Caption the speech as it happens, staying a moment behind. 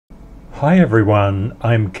Hi everyone,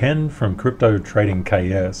 I'm Ken from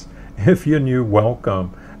CryptoTradingKS. If you're new,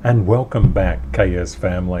 welcome, and welcome back KS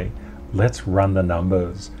family. Let's run the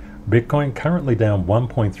numbers. Bitcoin currently down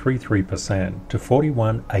 1.33% to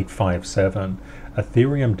 41,857.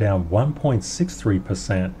 Ethereum down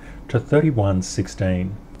 1.63% to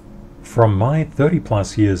 3116. From my 30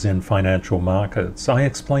 plus years in financial markets, I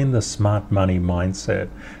explain the smart money mindset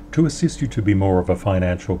to assist you to be more of a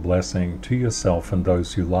financial blessing to yourself and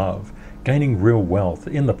those you love, gaining real wealth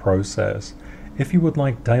in the process. If you would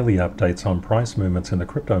like daily updates on price movements in the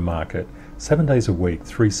crypto market, 7 days a week,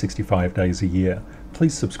 365 days a year,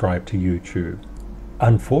 please subscribe to YouTube.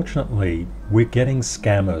 Unfortunately, we're getting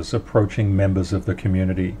scammers approaching members of the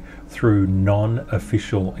community through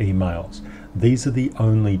non-official emails. These are the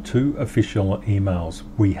only two official emails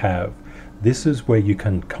we have. This is where you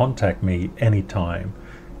can contact me anytime.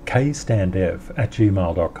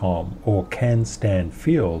 kstandf@gmail.com or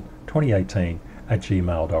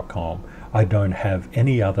canstanfield2018@gmail.com. I don't have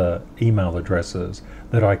any other email addresses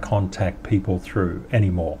that I contact people through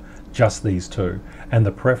anymore. Just these two, and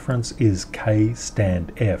the preference is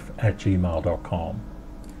kstandf@gmail.com.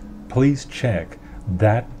 Please check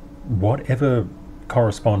that whatever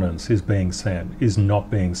correspondence is being sent is not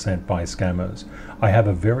being sent by scammers. I have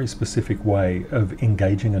a very specific way of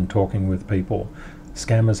engaging and talking with people.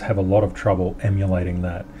 Scammers have a lot of trouble emulating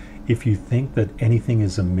that. If you think that anything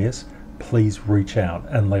is amiss, please reach out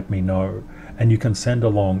and let me know, and you can send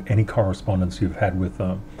along any correspondence you've had with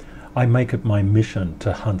them. I make it my mission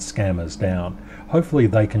to hunt scammers down. Hopefully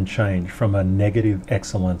they can change from a negative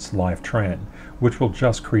excellence life trend, which will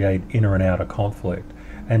just create inner and outer conflict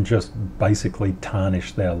and just basically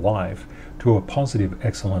tarnish their life, to a positive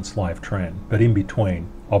excellence life trend. But in between,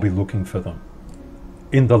 I'll be looking for them.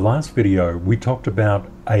 In the last video, we talked about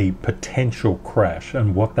a potential crash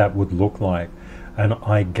and what that would look like. And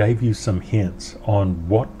I gave you some hints on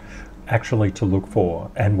what actually to look for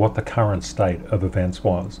and what the current state of events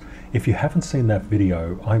was. If you haven't seen that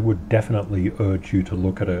video, I would definitely urge you to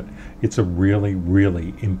look at it. It's a really,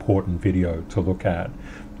 really important video to look at.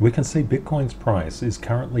 We can see Bitcoin's price is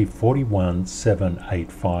currently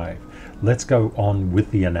 41,785. Let's go on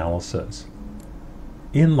with the analysis.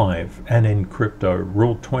 In life and in crypto,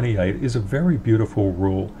 Rule 28 is a very beautiful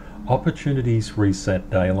rule. Opportunities reset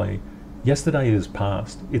daily. Yesterday is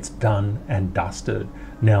past, it's done and dusted.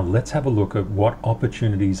 Now let's have a look at what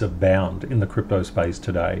opportunities abound in the crypto space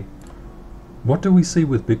today. What do we see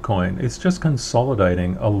with Bitcoin? It's just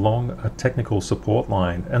consolidating along a technical support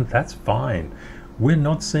line, and that's fine. We're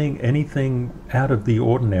not seeing anything out of the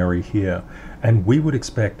ordinary here, and we would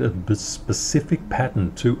expect a specific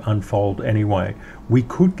pattern to unfold anyway. We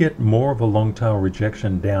could get more of a long tail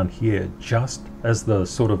rejection down here, just as the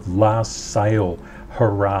sort of last sale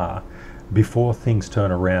hurrah before things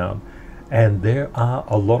turn around. And there are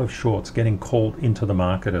a lot of shorts getting called into the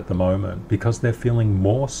market at the moment because they're feeling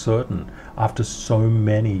more certain after so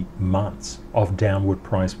many months of downward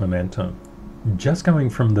price momentum. Just going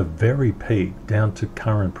from the very peak down to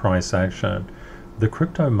current price action, the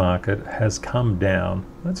crypto market has come down.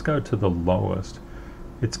 Let's go to the lowest.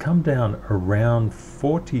 It's come down around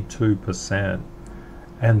 42%,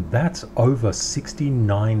 and that's over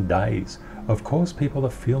 69 days. Of course, people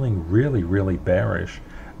are feeling really, really bearish,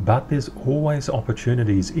 but there's always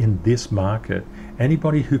opportunities in this market.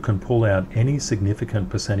 Anybody who can pull out any significant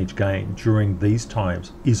percentage gain during these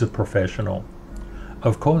times is a professional.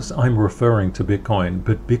 Of course, I'm referring to Bitcoin,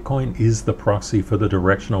 but Bitcoin is the proxy for the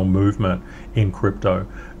directional movement in crypto.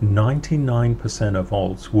 99% of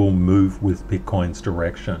alts will move with Bitcoin's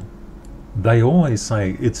direction. They always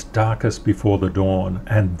say it's darkest before the dawn,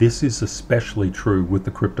 and this is especially true with the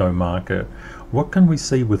crypto market. What can we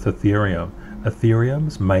see with Ethereum?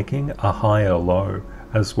 Ethereum's making a higher low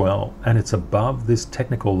as well, and it's above this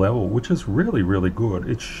technical level, which is really, really good.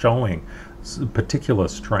 It's showing particular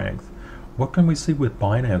strength. What can we see with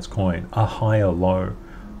Binance Coin? A higher low.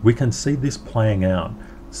 We can see this playing out.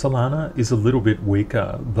 Solana is a little bit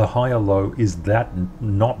weaker. The higher low is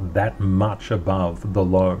not that much above the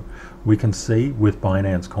low. We can see with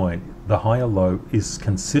Binance Coin, the higher low is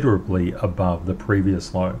considerably above the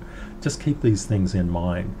previous low. Just keep these things in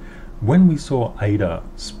mind. When we saw ADA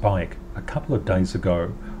spike a couple of days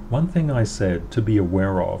ago, one thing I said to be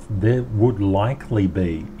aware of, there would likely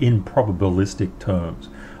be, in probabilistic terms,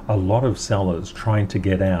 a lot of sellers trying to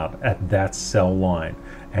get out at that sell line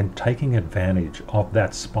and taking advantage of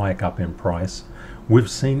that spike up in price. We've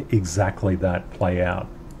seen exactly that play out.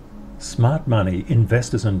 Smart money,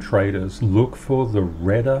 investors and traders look for the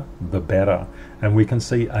redder the better. And we can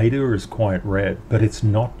see ADA is quite red, but it's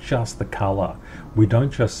not just the color. We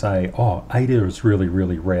don't just say, oh, ADA is really,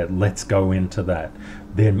 really red, let's go into that.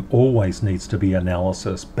 There always needs to be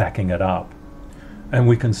analysis backing it up. And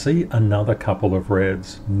we can see another couple of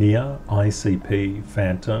reds: NEAR, ICP,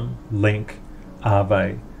 Phantom, Link,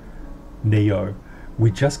 Aave, NEO. We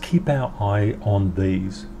just keep our eye on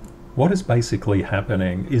these. What is basically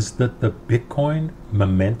happening is that the Bitcoin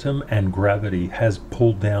momentum and gravity has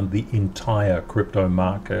pulled down the entire crypto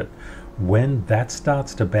market. When that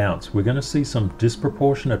starts to bounce, we're going to see some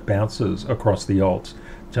disproportionate bounces across the alts.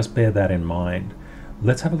 Just bear that in mind.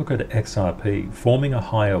 Let's have a look at XRP forming a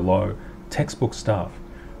higher low. Textbook stuff.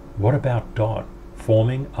 What about DOT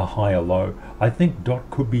forming a higher low? I think DOT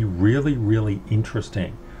could be really, really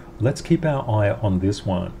interesting. Let's keep our eye on this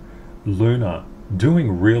one. Luna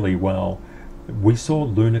doing really well. We saw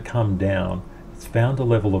Luna come down, it's found a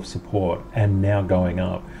level of support and now going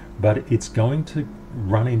up, but it's going to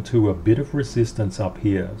run into a bit of resistance up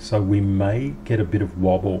here, so we may get a bit of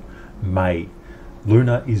wobble.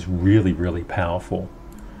 Luna is really, really powerful,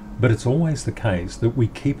 but it's always the case that we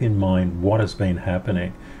keep in mind what has been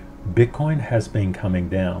happening. Bitcoin has been coming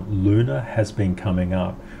down, Luna has been coming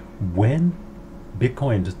up. When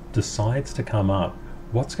Bitcoin decides to come up,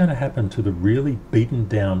 what's going to happen to the really beaten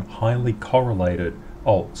down, highly correlated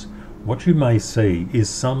alts? What you may see is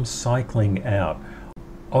some cycling out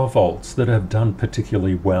of alts that have done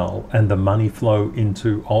particularly well and the money flow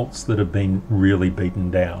into alts that have been really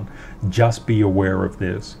beaten down. Just be aware of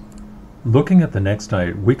this. Looking at the next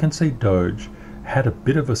day, we can see Doge had a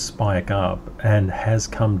bit of a spike up and has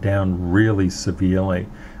come down really severely.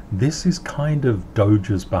 This is kind of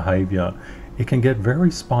Doge's behavior. It can get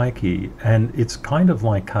very spiky, and it's kind of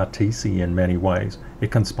like Cartesi in many ways.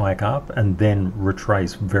 It can spike up and then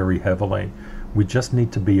retrace very heavily. We just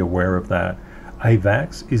need to be aware of that.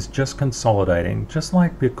 AVAX is just consolidating, just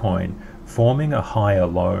like Bitcoin, forming a higher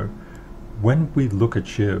low. When we look at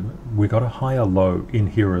SHIB, we got a higher low in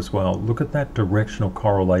here as well. Look at that directional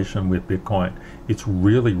correlation with Bitcoin. It's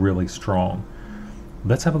really, really strong.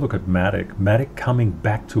 Let's have a look at Matic. Matic coming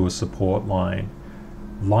back to a support line.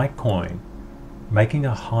 Litecoin making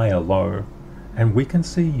a higher low, and we can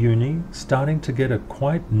see Uni starting to get a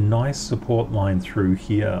quite nice support line through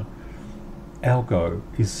here. Algo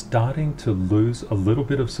is starting to lose a little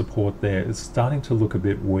bit of support there. It's starting to look a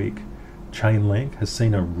bit weak. Chainlink has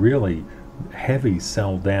seen a really heavy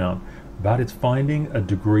sell down, but it's finding a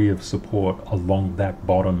degree of support along that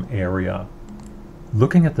bottom area.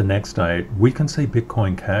 Looking at the next day, we can see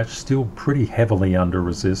Bitcoin Cash still pretty heavily under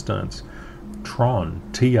resistance. Tron,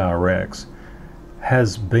 TRX,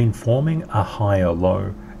 has been forming a higher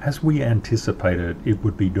low, as we anticipated it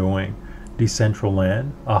would be doing.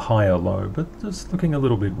 Decentraland, a higher low, but just looking a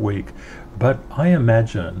little bit weak. But I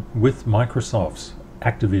imagine with Microsoft's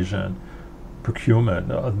Activision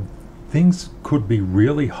procurement, things could be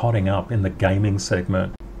really hotting up in the gaming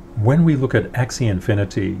segment. When we look at Axie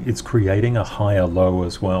Infinity, it's creating a higher low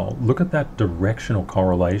as well. Look at that directional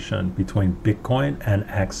correlation between Bitcoin and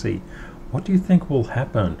Axie. What do you think will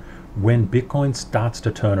happen when Bitcoin starts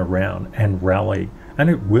to turn around and rally? And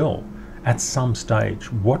it will at some stage.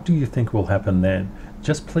 What do you think will happen then?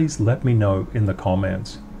 Just please let me know in the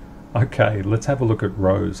comments. Okay, let's have a look at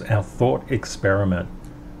Rose, our thought experiment.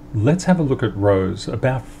 Let's have a look at Rose.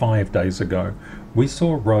 About 5 days ago, we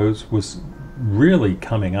saw Rose was really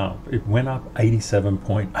coming up. It went up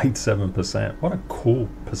 87.87%. What a cool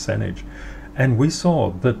percentage. And we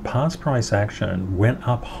saw that past price action went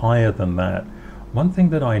up higher than that. One thing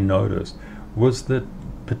that I noticed was that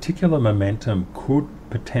particular momentum could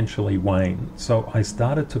potentially wane. So I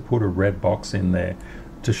started to put a red box in there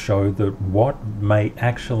to show that what may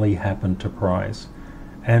actually happen to price.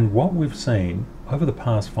 And what we've seen over the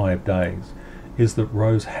past 5 days is that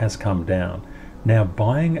Rose has come down. Now,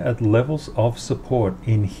 buying at levels of support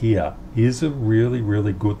in here is a really,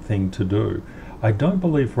 really good thing to do. I don't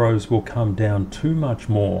believe Rose will come down too much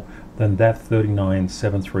more than that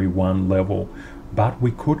 39,731 level, but we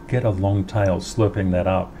could get a long tail slurping that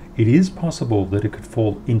up. It is possible that it could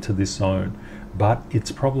fall into this zone, but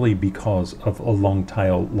it's probably because of a long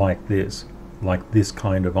tail like this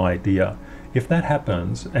kind of idea. If that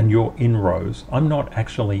happens and you're in Rose, I'm not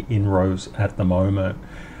actually in Rose at the moment,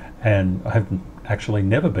 and I have actually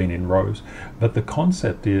never been in Rose, but the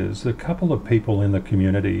concept is a couple of people in the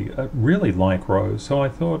community really like Rose, so I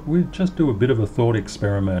thought we'd just do a bit of a thought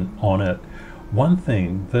experiment on it. One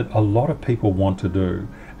thing that a lot of people want to do,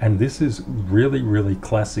 and this is really, really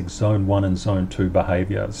classic zone 1 and zone 2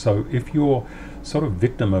 behavior, so if you're sort of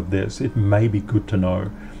victim of this, it may be good to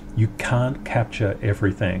know. You can't capture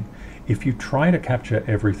everything. If you try to capture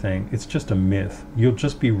everything, it's just a myth. You'll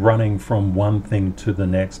just be running from one thing to the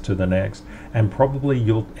next, and probably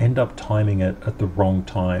you'll end up timing it at the wrong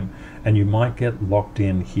time, and you might get locked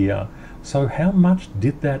in here. So how much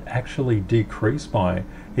did that actually decrease by?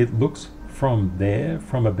 It looks from there,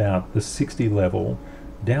 from about the 60 level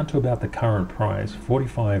down to about the current price,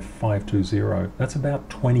 45,520. That's about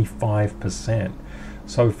 25%.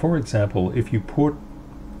 So for example, if you put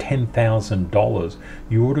 $10,000,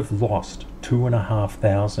 you would have lost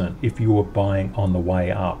 $2,500 if you were buying on the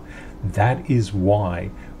way up. That is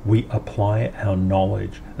why we apply our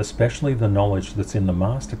knowledge, especially the knowledge that's in the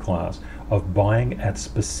masterclass, of buying at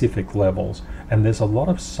specific levels. And there's a lot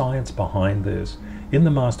of science behind this. In the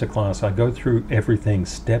masterclass, I go through everything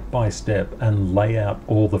step by step and lay out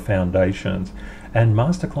all the foundations. And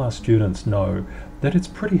masterclass students know that it's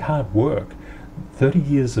pretty hard work. 30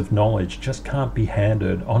 years of knowledge just can't be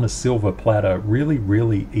handed on a silver platter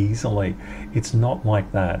really easily. It's not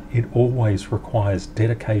like that. It always requires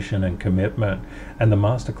dedication and commitment, and the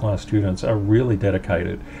masterclass students are really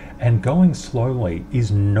dedicated. And going slowly is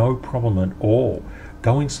no problem at all.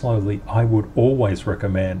 Going slowly, I would always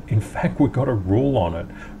recommend. In fact, we've got a rule on it.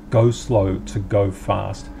 Go slow to go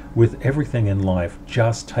fast. With everything in life,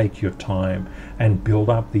 just take your time and build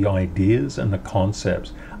up the ideas and the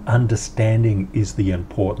concepts. Understanding is the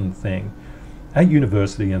important thing. At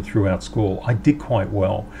university and throughout school, I did quite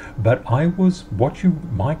well, but I was what you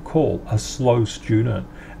might call a slow student.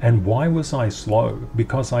 And why was I slow?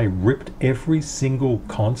 Because I ripped every single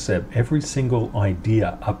concept, every single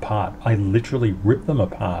idea apart. I literally ripped them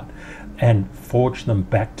apart and forged them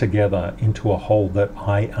back together into a whole that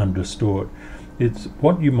I understood. It's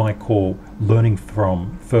what you might call learning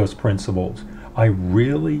from first principles. I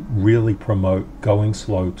really promote going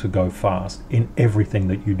slow to go fast in everything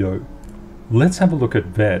that you do. Let's have a look at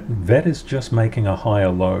VET. VET is just making a higher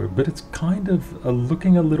low, but it's kind of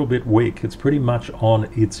looking a little bit weak. It's pretty much on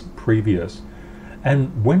its previous.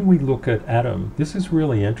 And when we look at Atom, this is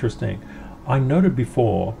really interesting. I noted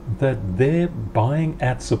before that their buying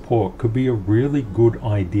at support could be a really good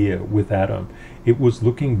idea with Atom. It was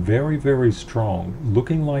looking very strong,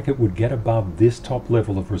 looking like it would get above this top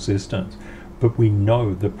level of resistance. But we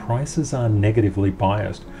know the prices are negatively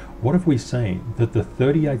biased. What have we seen? That the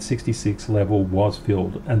 38.66 level was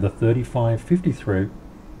filled and the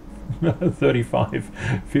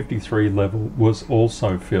 35.53 level was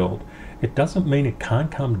also filled. It doesn't mean it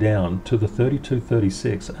can't come down to the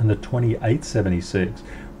 32.36 and the 28.76,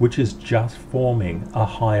 which is just forming a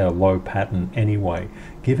higher low pattern anyway,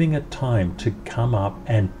 giving it time to come up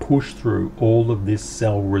and push through all of this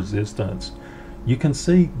sell resistance. You can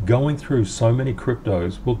see going through so many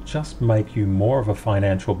cryptos will just make you more of a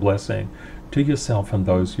financial blessing to yourself and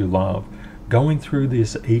those you love. Going through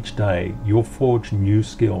this each day, you'll forge new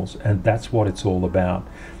skills, and that's what it's all about.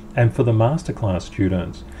 And for the masterclass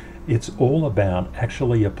students, it's all about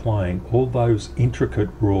actually applying all those intricate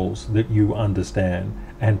rules that you understand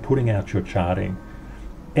and putting out your charting.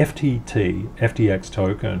 FTX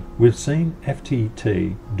token, we've seen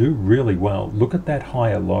FTT do really well. Look at that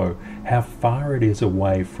higher low, how far it is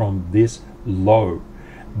away from this low.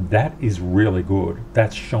 That is really good.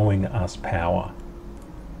 That's showing us power.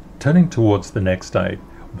 Turning towards the next day,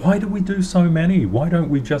 why do we do so many? Why don't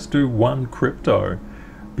we just do one crypto?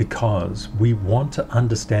 Because we want to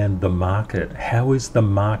understand the market. How is the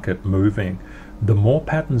market moving? The more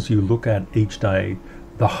patterns you look at each day,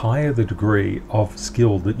 the higher the degree of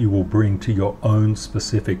skill that you will bring to your own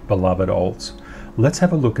specific beloved alts. Let's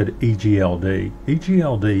have a look at EGLD.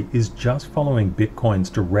 EGLD is just following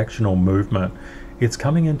Bitcoin's directional movement. It's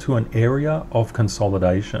coming into an area of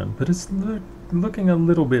consolidation, but it's looking a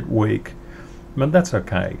little bit weak. But that's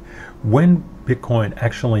okay. When Bitcoin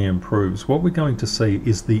actually improves, what we're going to see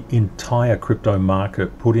is the entire crypto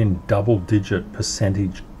market put in double-digit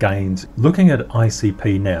percentage gains. Looking at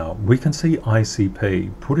ICP now, we can see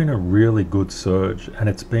ICP put in a really good surge and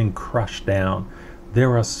it's being crushed down.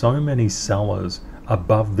 There are so many sellers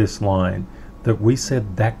above this line that we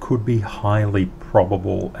said that could be highly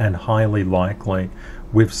probable and highly likely.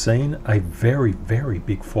 We've seen a very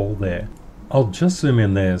big fall there. I'll just zoom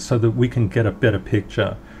in there so that we can get a better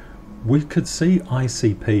picture. We could see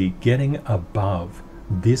ICP getting above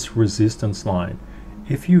this resistance line.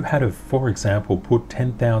 If you had, for example, put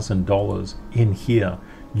 $10,000 in here,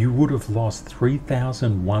 you would have lost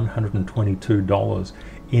 $3,122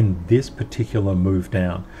 in this particular move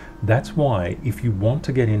down. That's why if you want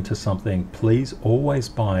to get into something, please always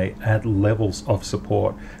buy at levels of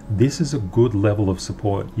support. This is a good level of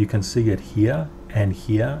support. You can see it here and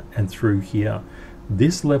through here.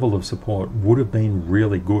 this level of support would have been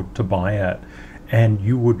really good to buy at, and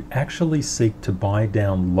you would actually seek to buy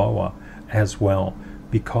down lower as well,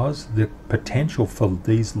 because the potential for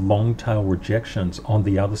these long tail rejections on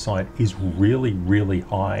the other side is really, really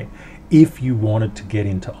high if you wanted to get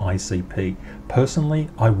into ICP. Personally,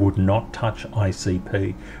 I would not touch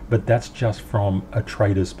ICP, but that's just from a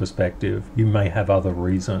trader's perspective. You may have other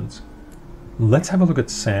reasons. Let's have a look at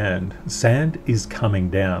Sand. Sand is coming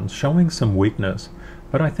down, showing some weakness,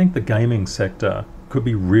 but I think the gaming sector could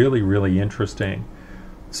be really, really interesting.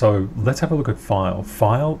 So let's have a look at File.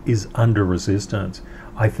 File is under resistance.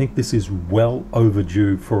 I think this is well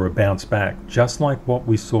overdue for a bounce back, just like what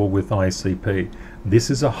we saw with ICP.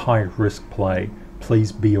 This is a high risk play.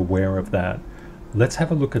 Please be aware of that. Let's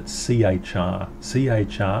have a look at CHR.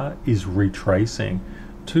 CHR is retracing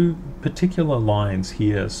to particular lines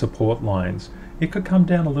here, support lines. It could come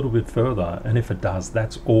down a little bit further, and if it does,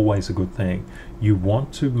 that's always a good thing. You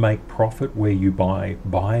want to make profit where you buy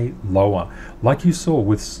lower, like you saw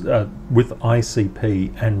with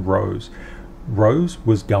ICP and Rose. Rose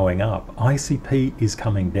was going up, ICP is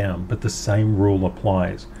coming down, but the same rule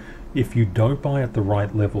applies. If you don't buy at the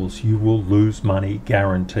right levels, you will lose money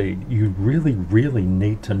guaranteed. You really, really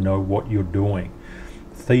need to know what you're doing.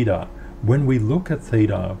 Theta. When we look at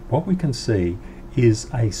Theta, what we can see is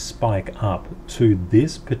a spike up to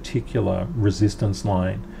this particular resistance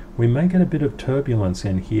line. We may get a bit of turbulence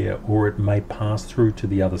in here, or it may pass through to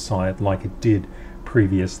the other side like it did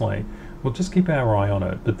previously. We'll just keep our eye on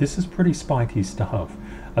it, but this is pretty spiky stuff.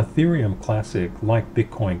 Ethereum Classic, like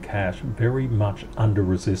Bitcoin Cash, very much under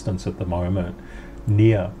resistance at the moment.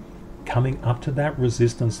 NEAR, coming up to that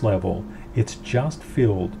resistance level, it's just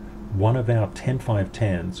filled one of our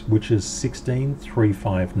 10-5-10s, which is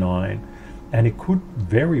 16,359, and it could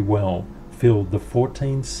very well fill the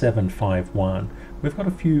 14,751. We've got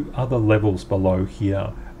a few other levels below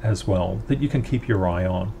here as well that you can keep your eye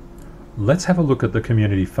on. Let's have a look at the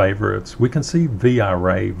community favorites. We can see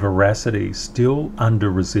VRA, Veracity, still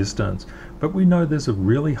under resistance, but we know there's a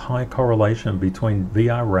really high correlation between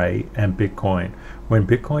VRA and Bitcoin. When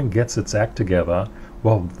Bitcoin gets its act together,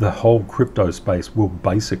 well, the whole crypto space will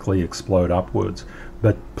basically explode upwards.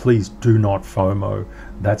 But please do not FOMO.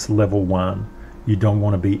 That's level 1. You don't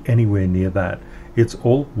want to be anywhere near that. It's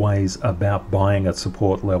always about buying at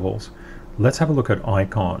support levels. Let's have a look at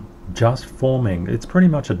Icon. Just forming. It's pretty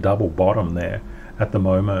much a double bottom there at the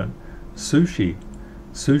moment. Sushi.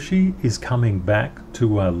 Sushi is coming back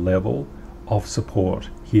to a level of support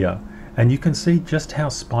here. And you can see just how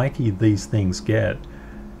spiky these things get.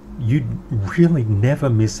 You really never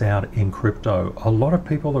miss out in crypto. A lot of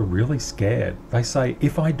people are really scared. They say,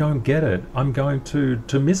 if I don't get it, I'm going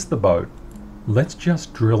to miss the boat. Let's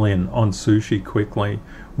just drill in on Sushi quickly.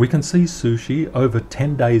 We can see Sushi over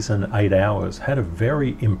 10 days and 8 hours had a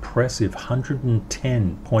very impressive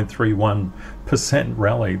 110.31%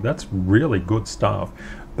 rally. That's really good stuff.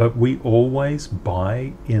 But we always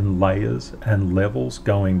buy in layers and levels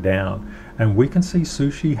going down. And we can see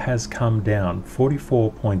Sushi has come down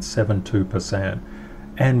 44.72%.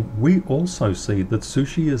 And we also see that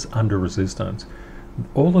Sushi is under resistance.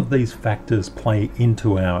 All of these factors play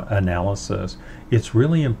into our analysis. It's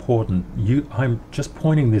really important. I'm just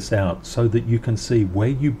pointing this out so that you can see where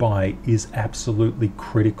you buy is absolutely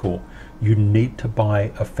critical. You need to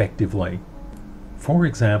buy effectively. For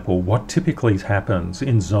example, what typically happens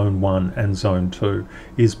in Zone 1 and Zone 2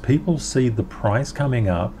 is people see the price coming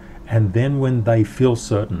up, and then when they feel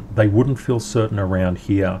certain, they wouldn't feel certain around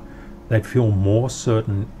here. They'd feel more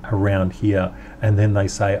certain around here, and then they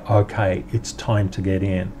say, okay, it's time to get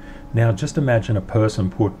in. Now just imagine a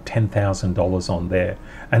person put $10,000 on there,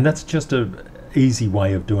 and that's just an easy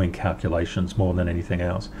way of doing calculations more than anything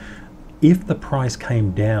else. If the price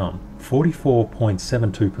came down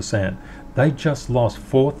 44.72%, they just lost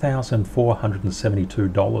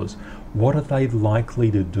 $4,472. What are they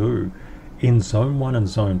likely to do? In Zone 1 and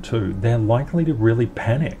Zone 2, they're likely to really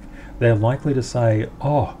panic. They're likely to say,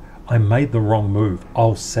 oh, I made the wrong move,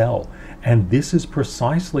 I'll sell. And this is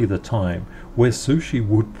precisely the time where Sushi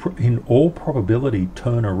would, in all probability,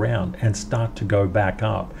 turn around and start to go back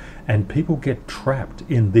up. And people get trapped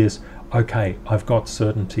in this, okay, I've got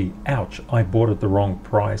certainty, ouch, I bought at the wrong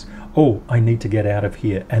price, oh, I need to get out of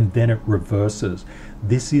here, and then it reverses.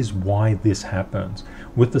 This is why this happens.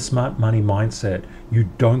 With the smart money mindset, you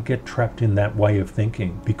don't get trapped in that way of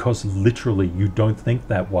thinking, because literally you don't think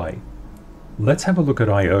that way. Let's have a look at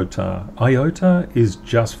IOTA. IOTA is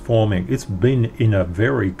just forming. It's been in a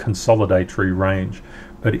very consolidatory range.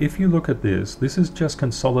 But if you look at this, this is just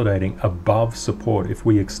consolidating above support if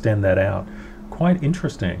we extend that out. Quite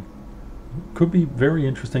interesting. could be very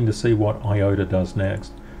interesting to see what IOTA does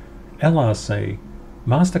next. LRC,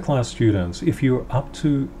 Masterclass students, if you're up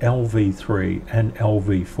to LV3 and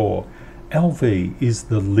LV4, LV is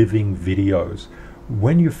the living videos.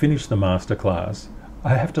 When you finish the masterclass,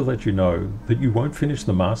 I have to let you know that you won't finish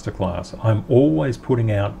the masterclass. I'm always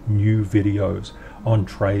putting out new videos on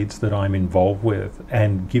trades that I'm involved with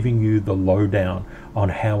and giving you the lowdown on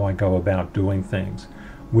how I go about doing things.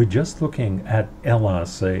 We're just looking at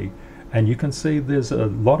LRC, and you can see there's a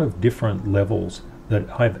lot of different levels that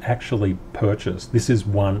I've actually purchased. This is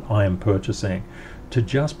one I am purchasing to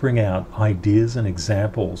just bring out ideas and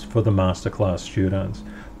examples for the masterclass students.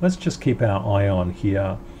 Let's just keep our eye on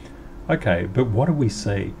here. Okay, but what do we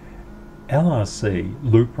see? LRC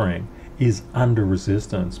loop ring is under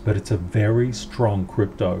resistance, but it's a very strong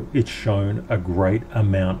crypto. It's shown a great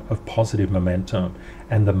amount of positive momentum,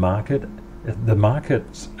 and the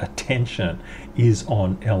market's attention is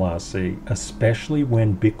on LRC, especially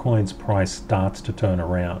when Bitcoin's price starts to turn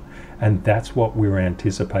around. And that's what we're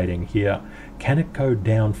anticipating here. Can it go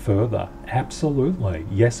down further? Absolutely.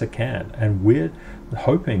 Yes, it can. And we're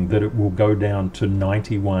hoping that it will go down to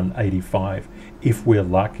 91.85 if we're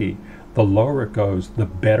lucky. The lower it goes, the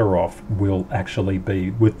better off we'll actually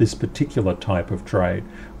be with this particular type of trade.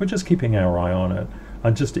 We're just keeping our eye on it.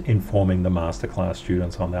 I'm just informing the masterclass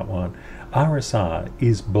students on that one. RSR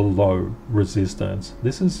is below resistance.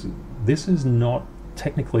 This is not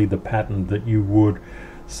technically the pattern that you would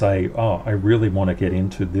say, oh, I really want to get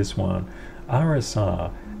into this one.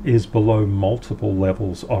 RSR is below multiple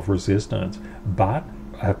levels of resistance, but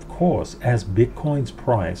of course, as Bitcoin's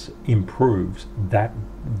price improves,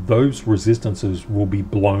 those resistances will be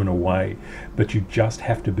blown away, but you just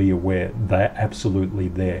have to be aware they're absolutely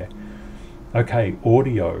there. Okay,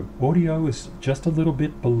 audio is just a little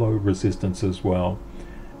bit below resistance as well.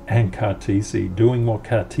 And Cartesi, doing what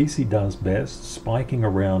Cartesi does best, spiking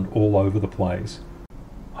around all over the place.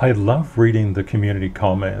 I love reading the community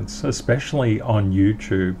comments, especially on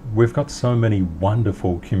YouTube. We've got so many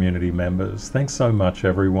wonderful community members. Thanks so much,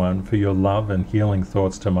 everyone, for your love and healing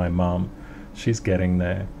thoughts to my mum. She's getting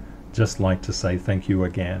there. Just like to say thank you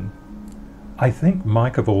again. I think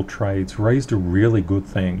Mike of All Trades raised a really good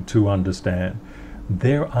thing to understand.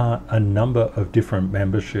 There are a number of different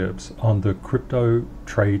memberships on the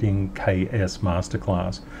CryptoTradingKS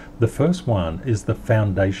Masterclass. The first one is the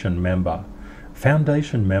Foundation member.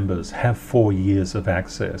 Foundation members have 4 years of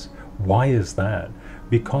access. Why is that?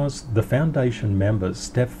 Because the Foundation members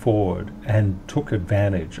stepped forward and took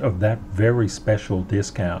advantage of that very special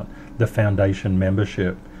discount, the Foundation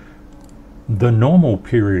membership. The normal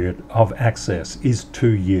period of access is 2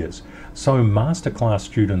 years, so Masterclass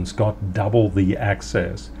students got double the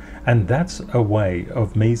access. And that's a way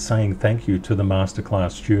of me saying thank you to the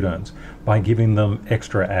Masterclass students by giving them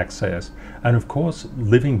extra access. And of course,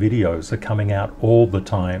 living videos are coming out all the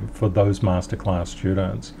time for those Masterclass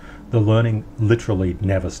students. The learning literally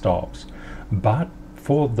never stops. But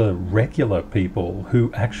for the regular people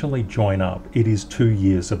who actually join up, it is 2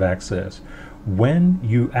 years of access. When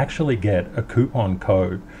you actually get a coupon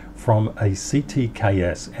code from a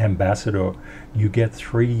CTKS Ambassador, you get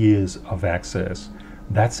 3 years of access.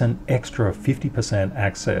 That's an extra 50%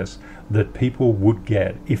 access that people would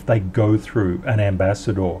get if they go through an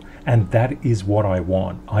ambassador. And that is what I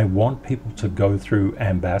want. I want people to go through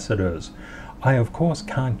ambassadors. I, of course,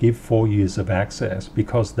 can't give 4 years of access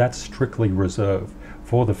because that's strictly reserved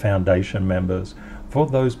for the Foundation members, for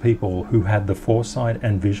those people who had the foresight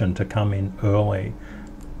and vision to come in early.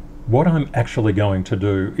 What I'm actually going to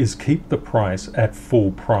do is keep the price at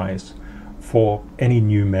full price for any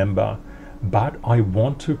new member. But I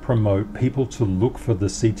want to promote people to look for the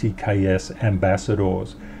CTKS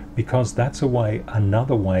ambassadors because that's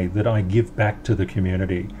another way that I give back to the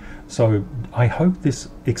community. So I hope this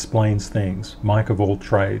explains things, Mike of All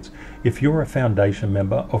Trades. If you're a Foundation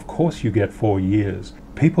member, of course you get 4 years.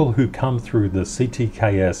 People who come through the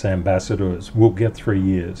CTKS ambassadors will get 3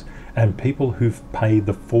 years, and people who've paid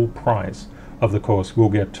the full price of the course will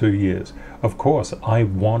get 2 years. Of course, I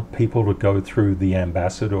want people to go through the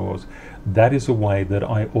ambassadors. That is a way that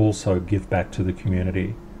I also give back to the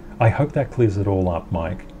community. I hope that clears it all up,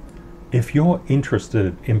 Mike. If you're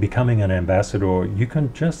interested in becoming an ambassador, you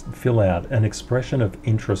can just fill out an expression of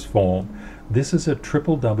interest form. This is at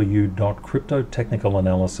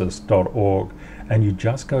www.cryptotechnicalanalysis.org, and you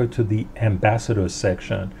just go to the ambassador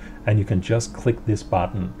section and you can just click this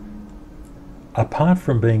button. Apart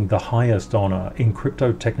from being the highest honor in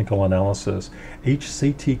crypto technical analysis, each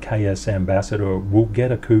CTKS ambassador will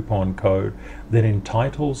get a coupon code that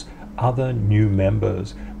entitles other new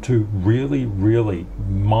members to really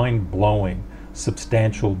mind-blowing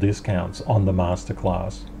substantial discounts on the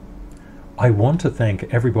masterclass. I want to thank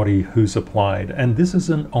everybody who's applied, and this is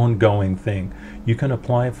an ongoing thing. You can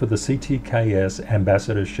apply for the CTKS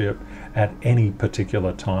Ambassadorship at any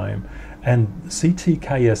particular time, and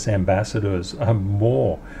CTKS Ambassadors are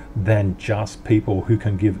more than just people who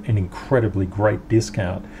can give an incredibly great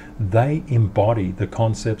discount. They embody the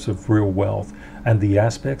concepts of real wealth and the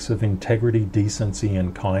aspects of integrity, decency,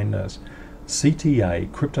 and kindness.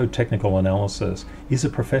 CTA, Crypto Technical Analysis, is a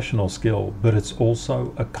professional skill, but it's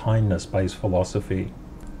also a kindness-based philosophy.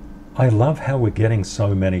 I love how we're getting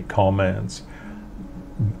so many comments,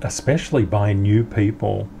 especially by new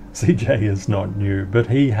people. CJ is not new, but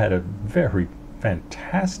he had a very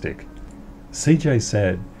fantastic. CJ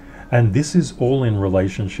said, and this is all in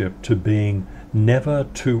relationship to being never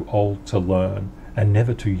too old to learn and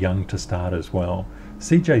never too young to start as well.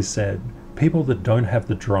 CJ said, people that don't have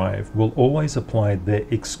the drive will always apply their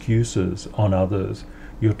excuses on others.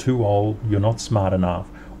 You're too old, you're not smart enough,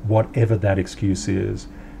 whatever that excuse is.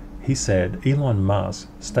 He said, Elon Musk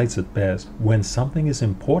states it best, when something is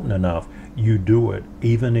important enough, you do it,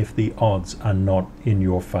 even if the odds are not in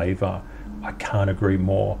your favor. I can't agree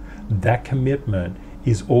more. That commitment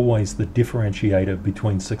is always the differentiator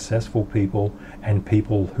between successful people and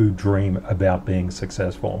people who dream about being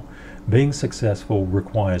successful. Being successful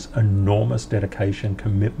requires enormous dedication,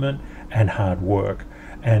 commitment, and hard work,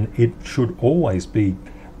 and it should always be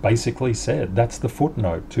basically said, that's the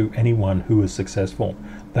footnote to anyone who is successful.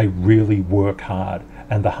 They really work hard,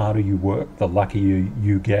 and the harder you work, the luckier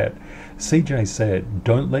you get. CJ said,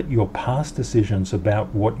 don't let your past decisions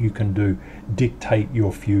about what you can do dictate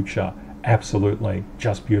your future. Absolutely,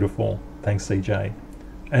 just beautiful. Thanks, CJ.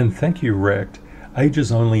 And thank you, Rect. Age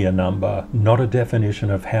is only a number, not a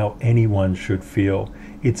definition of how anyone should feel.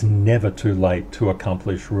 It's never too late to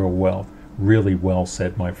accomplish real wealth. Really well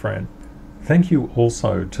said, my friend. Thank you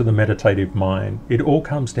also to the meditative mind. It all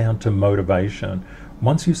comes down to motivation.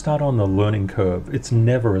 Once you start on the learning curve, it's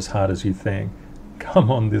never as hard as you think.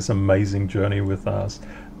 Come on this amazing journey with us.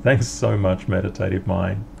 Thanks so much, meditative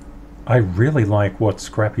mind. I really like what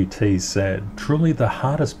Scrappy T said. Truly the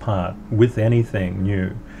hardest part with anything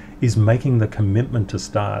new is making the commitment to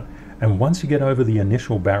start. And once you get over the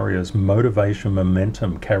initial barriers, motivation,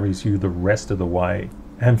 momentum carries you the rest of the way.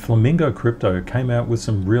 And Flamingo Crypto came out with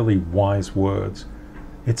some really wise words.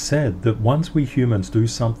 It said that once we humans do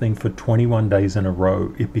something for 21 days in a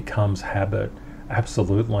row, it becomes habit.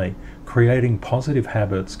 Absolutely. Creating positive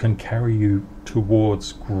habits can carry you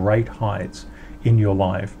towards great heights in your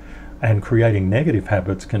life. And creating negative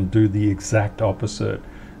habits can do the exact opposite.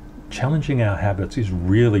 Challenging our habits is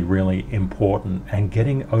really, really important, and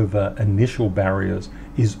getting over initial barriers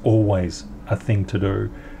is always a thing to do.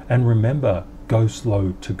 And remember, go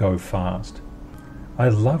slow to go fast. I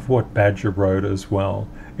love what Badger wrote as well.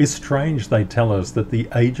 It's strange they tell us that the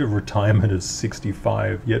age of retirement is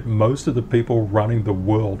 65, yet most of the people running the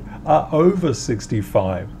world are over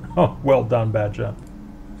 65. Oh, well done, Badger.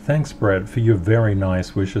 Thanks, Brett, for your very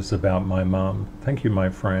nice wishes about my mum. Thank you, my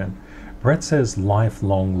friend. Brett says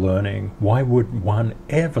lifelong learning. Why would one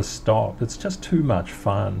ever stop? It's just too much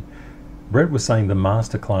fun. Brett was saying the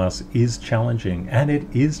masterclass is challenging, and it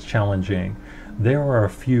is challenging. There are a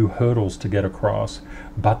few hurdles to get across,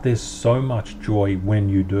 but there's so much joy when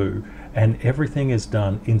you do, and everything is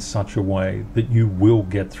done in such a way that you will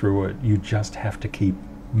get through it. You just have to keep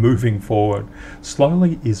moving forward.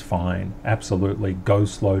 Slowly is fine. Absolutely. Go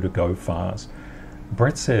slow to go fast.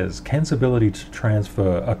 Brett says, Ken's ability to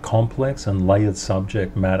transfer a complex and layered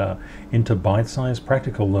subject matter into bite-sized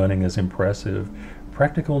practical learning is impressive.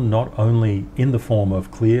 Practical not only in the form of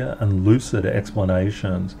clear and lucid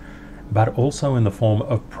explanations, but also in the form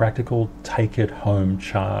of practical take-it-home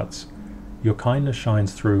charts. Your kindness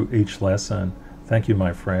shines through each lesson. Thank you,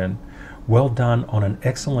 my friend. Well done on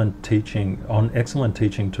excellent teaching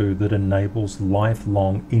too that enables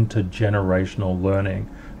lifelong intergenerational learning.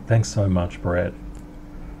 Thanks so much, Brett.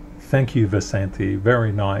 Thank you, Vasanthi.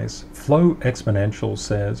 Very nice. Flow Exponential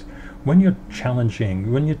says, when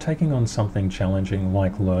you're taking on something challenging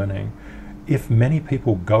like learning, if many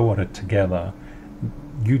people go at it together,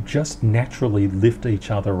 you just naturally lift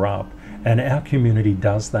each other up. And our community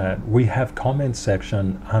does that. We have comment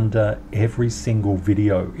section under every single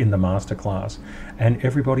video in the masterclass, and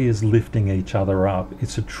everybody is lifting each other up.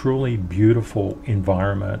 It's a truly beautiful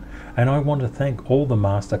environment, and I want to thank all the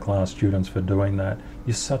masterclass students for doing that.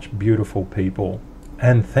 You're such beautiful people.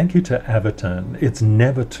 And thank you to Everton. It's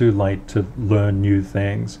never too late to learn new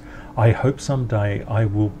things. I hope someday I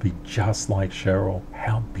will be just like Cheryl.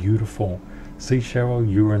 How beautiful. See,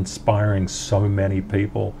 Cheryl, you're inspiring so many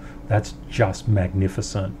people. That's just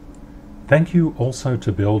magnificent. Thank you also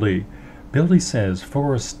to Buildy. Buildy says,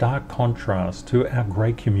 for a stark contrast to our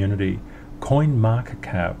great community,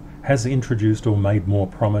 CoinMarketCap has introduced or made more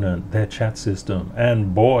prominent their chat system,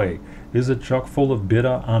 and boy, is it chock full of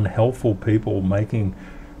bitter, unhelpful people making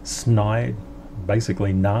snide,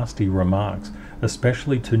 basically nasty remarks,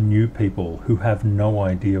 especially to new people who have no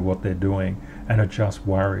idea what they're doing and are just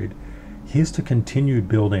worried. Here's to continued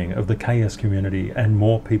building of the KS community and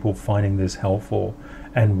more people finding this helpful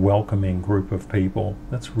and welcoming group of people.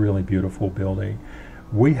 That's really beautiful, Buildy.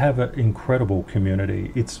 We have an incredible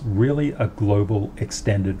community. It's really a global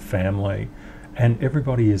extended family, and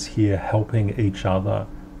everybody is here helping each other.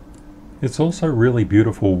 It's also really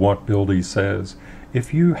beautiful what Buildy says.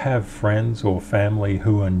 If you have friends or family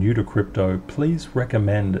who are new to crypto, please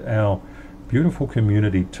recommend our beautiful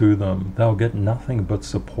community to them. They'll get nothing but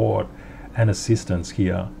support and assistance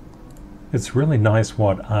here. It's really nice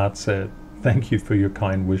what Art said. Thank you for your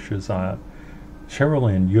kind wishes, Art.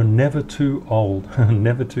 Sherilyn, you're never too old,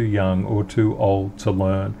 never too young or too old to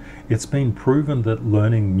learn. It's been proven that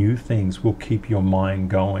learning new things will keep your mind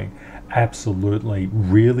going. Absolutely,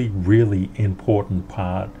 really, really important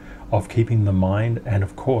part of keeping the mind and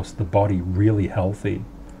of course the body really healthy.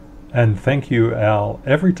 And thank you, Al.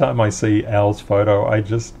 Every time I see Al's photo, I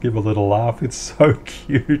just give a little laugh. It's so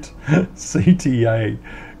cute. CTA,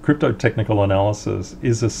 Crypto Technical Analysis,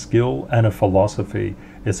 is a skill and a philosophy.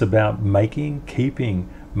 It's about making, keeping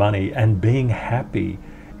money and being happy.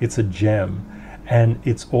 It's a gem. And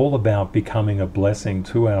it's all about becoming a blessing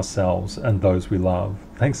to ourselves and those we love.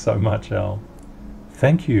 Thanks so much, Al.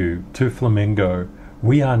 Thank you to Flamingo.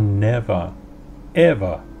 We are never,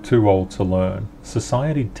 ever too old to learn.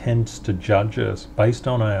 Society tends to judge us based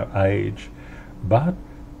on our age, but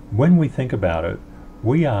when we think about it,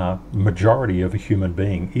 majority of a human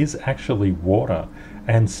being is actually water,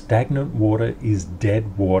 and stagnant water is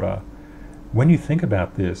dead water. When you think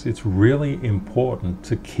about this, it's really important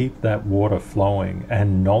to keep that water flowing,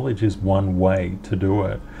 and knowledge is one way to do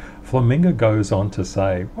it. Flamingo goes on to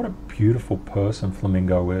say, what a beautiful person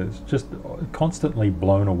Flamingo is. Just constantly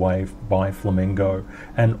blown away by Flamingo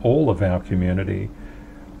and all of our community.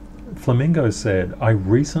 Flamingo said, I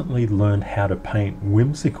recently learned how to paint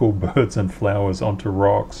whimsical birds and flowers onto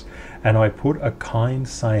rocks, and I put a kind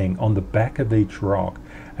saying on the back of each rock,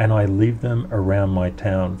 and I leave them around my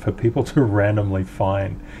town for people to randomly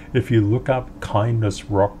find. If you look up Kindness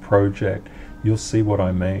Rock Project, you'll see what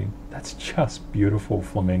I mean. That's just beautiful,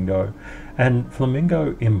 Flamingo. And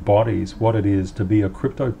Flamingo embodies what it is to be a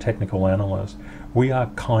crypto technical analyst. We are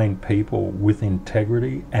kind people with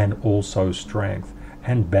integrity and also strength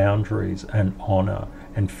and boundaries and honor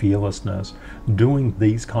and fearlessness. Doing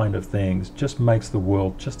these kind of things just makes the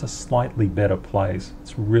world just a slightly better place.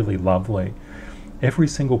 It's really lovely. Every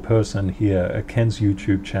single person here at Ken's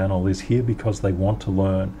YouTube channel is here because they want to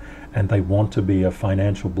learn and they want to be a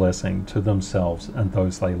financial blessing to themselves and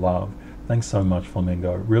those they love. Thanks so much,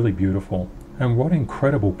 Flamingo. Really beautiful. And what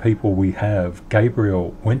incredible people we have.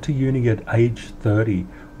 Gabriel went to uni at age 30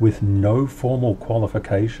 with no formal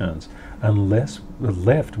qualifications and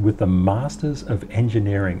left with a Master's of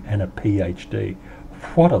Engineering and a PhD.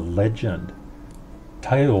 What a legend.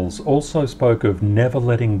 Tails also spoke of never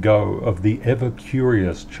letting go of the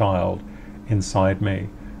ever-curious child inside me.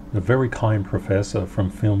 The very kind professor from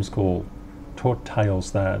film school taught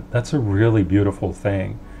Tails that. That's a really beautiful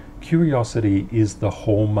thing. Curiosity is the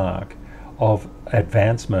hallmark of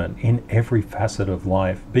advancement in every facet of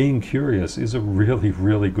life. Being curious is a really,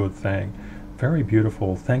 really good thing. Very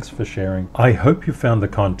beautiful. Thanks for sharing. I hope you found the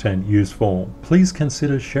content useful. Please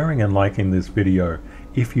consider sharing and liking this video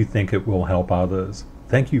if you think it will help others.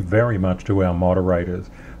 Thank you very much to our moderators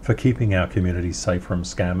for keeping our community safe from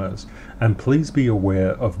scammers. And please be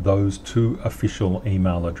aware of those 2 official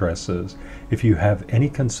email addresses. If you have any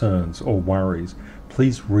concerns or worries,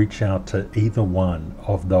 please reach out to either one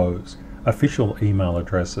of those official email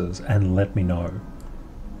addresses and let me know.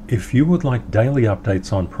 If you would like daily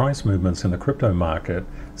updates on price movements in the crypto market,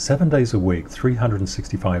 7 days a week,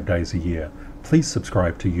 365 days a year, please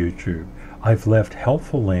subscribe to YouTube. I've left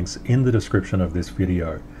helpful links in the description of this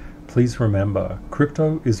video. Please remember,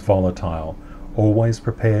 crypto is volatile. Always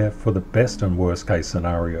prepare for the best and worst case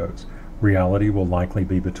scenarios. Reality will likely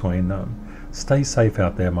be between them. Stay safe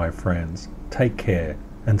out there, my friends. Take care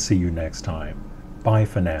and see you next time. Bye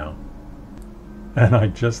for now. And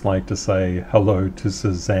I'd just like to say hello to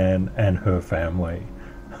Suzanne and her family.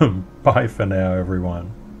 Bye for now,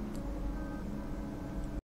 everyone.